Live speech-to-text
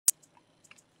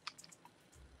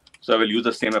So I will use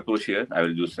the same approach here. I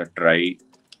will use a try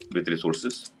with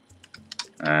resources,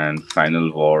 and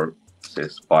final var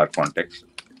says spark context.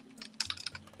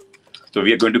 So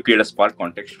we are going to create a spark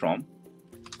context from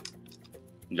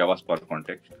Java spark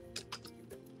context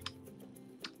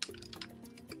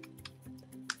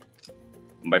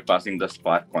by passing the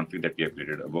spark config that we have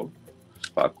created above,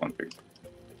 spark config.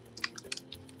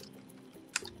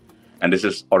 And this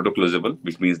is auto-closable,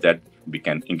 which means that we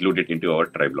can include it into our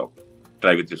try block,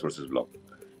 try with resources block.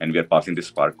 And we are passing this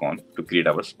spark on to create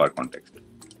our spark context.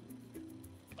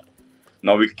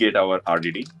 Now we create our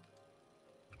RDD.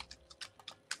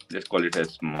 Let's call it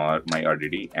as my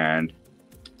RDD, and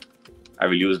I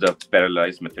will use the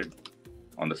parallelize method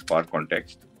on the spark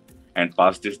context and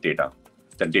pass this data.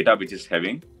 The data which is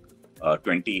having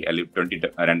 20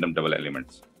 random double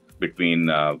elements between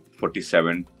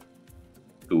 47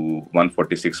 to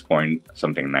 146 point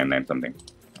something 99 something.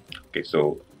 Okay,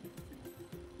 so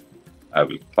I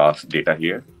will pass data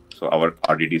here. So our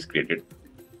RDD is created,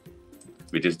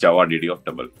 which is Java RDD of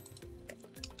double.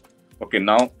 Okay,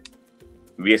 now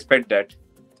we expect that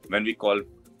when we call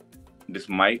this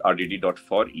my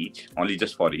rdd.foreach, only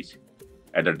just for each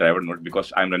at the driver node,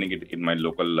 because I'm running it in my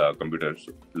local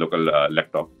local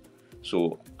laptop.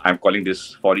 So I'm calling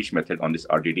this for each method on this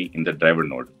RDD in the driver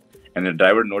node. And the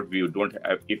driver node, we don't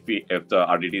have, if the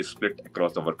RDD is split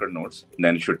across the worker nodes,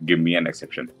 then it should give me an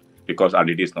exception because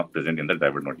RDD is not present in the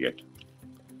driver node yet.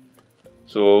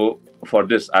 So for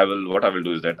this, what I will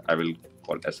do is that I will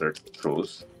call assert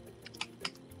throws,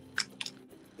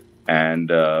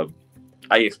 and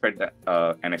I expect that,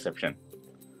 an exception.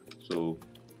 So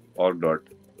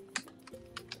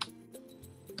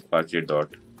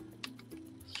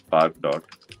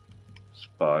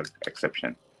org.apache.spark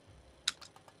exception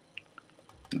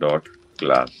dot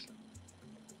class.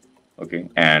 Okay,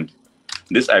 and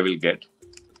this I will get,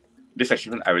 this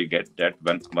exception I will get that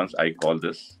once I call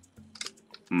this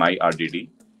my RDD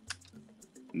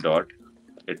dot,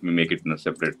 let me make it in a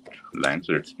separate line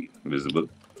so it's visible,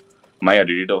 my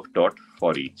RDD dot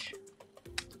for each,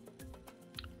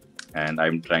 and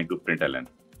I'm trying to println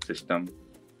system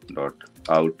dot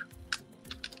out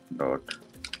dot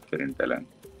println.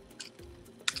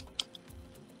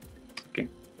 Okay,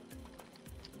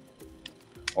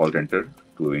 alt enter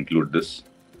to include this,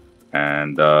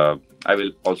 and I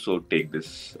will also take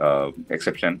this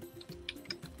exception.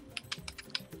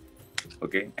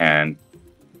 Okay, and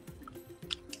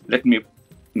let me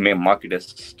mark it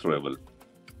as throwable,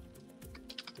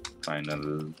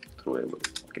 final throwable.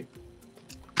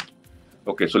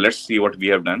 Okay, so let's see what we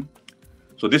have done.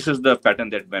 So this is the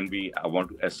pattern that when we want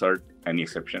to assert any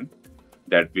exception,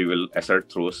 that we will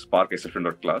assert through spark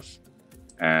exception.class,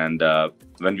 and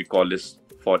when we call this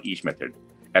for each method,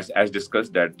 as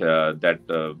discussed, that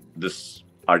this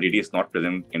RDD is not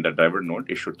present in the driver node,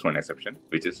 it should throw an exception,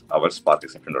 which is our spark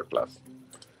exception.class,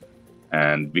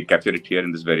 and we capture it here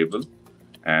in this variable,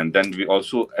 and then we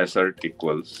also assert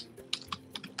equals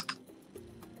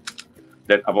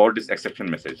that about this exception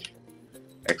message,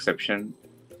 exception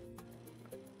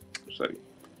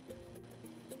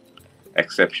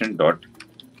dot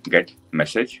get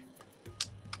message,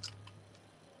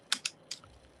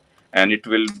 and it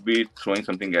will be throwing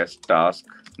something as task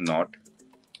not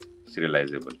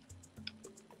serializable.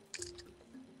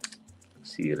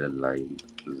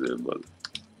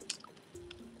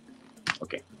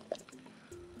 Okay,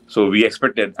 so we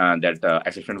expected that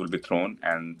exception will be thrown,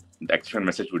 and the exception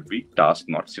message would be task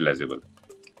not serializable.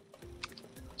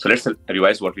 So let's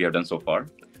revise what we have done so far.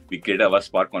 We created our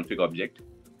spark config object,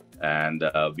 and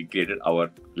we created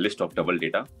our list of double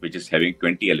data, which is having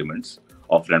 20 elements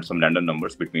of some random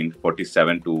numbers between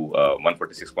 47 to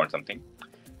 146 point something.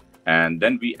 And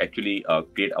then we actually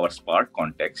create our spark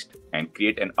context and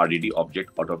create an RDD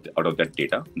object out of that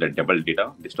data, the double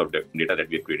data, list of data that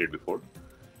we have created before.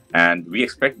 And we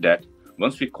expect that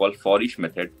once we call for each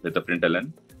method with the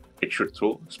println, it should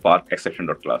throw spark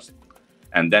exception.class.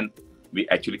 And then we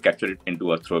actually capture it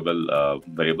into a throwable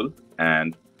variable,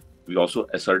 and we also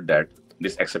assert that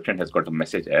this exception has got a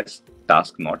message as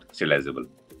task not serializable.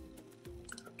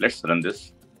 Let's run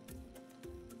this.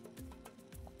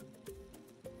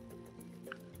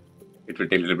 It will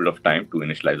take a little bit of time to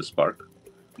initialize the Spark,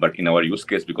 but in our use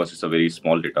case, because it's a very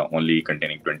small data, only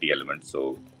containing 20 elements,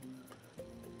 so it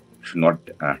should not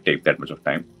take that much of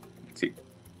time. Let's see.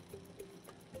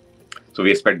 So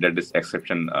we expect that this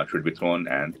exception should be thrown,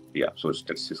 and yeah, so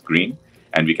it's green,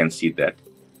 and we can see that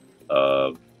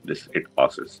it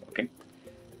passes. Okay,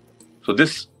 so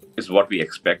this is what we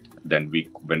expect. Then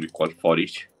when we call for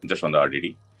each just on the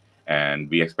RDD, and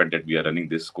we expect that we are running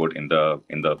this code in the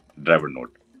driver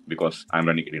node because I'm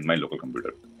running it in my local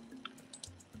computer.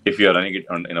 If you are running it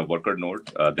in a worker node,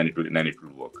 then it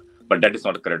will work. But that is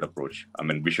not a correct approach. I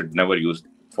mean, we should never use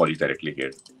for each directly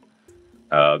here.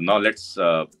 Now let's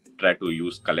try to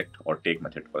use collect or take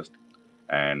method first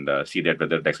and see that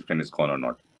whether the exception is gone or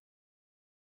not.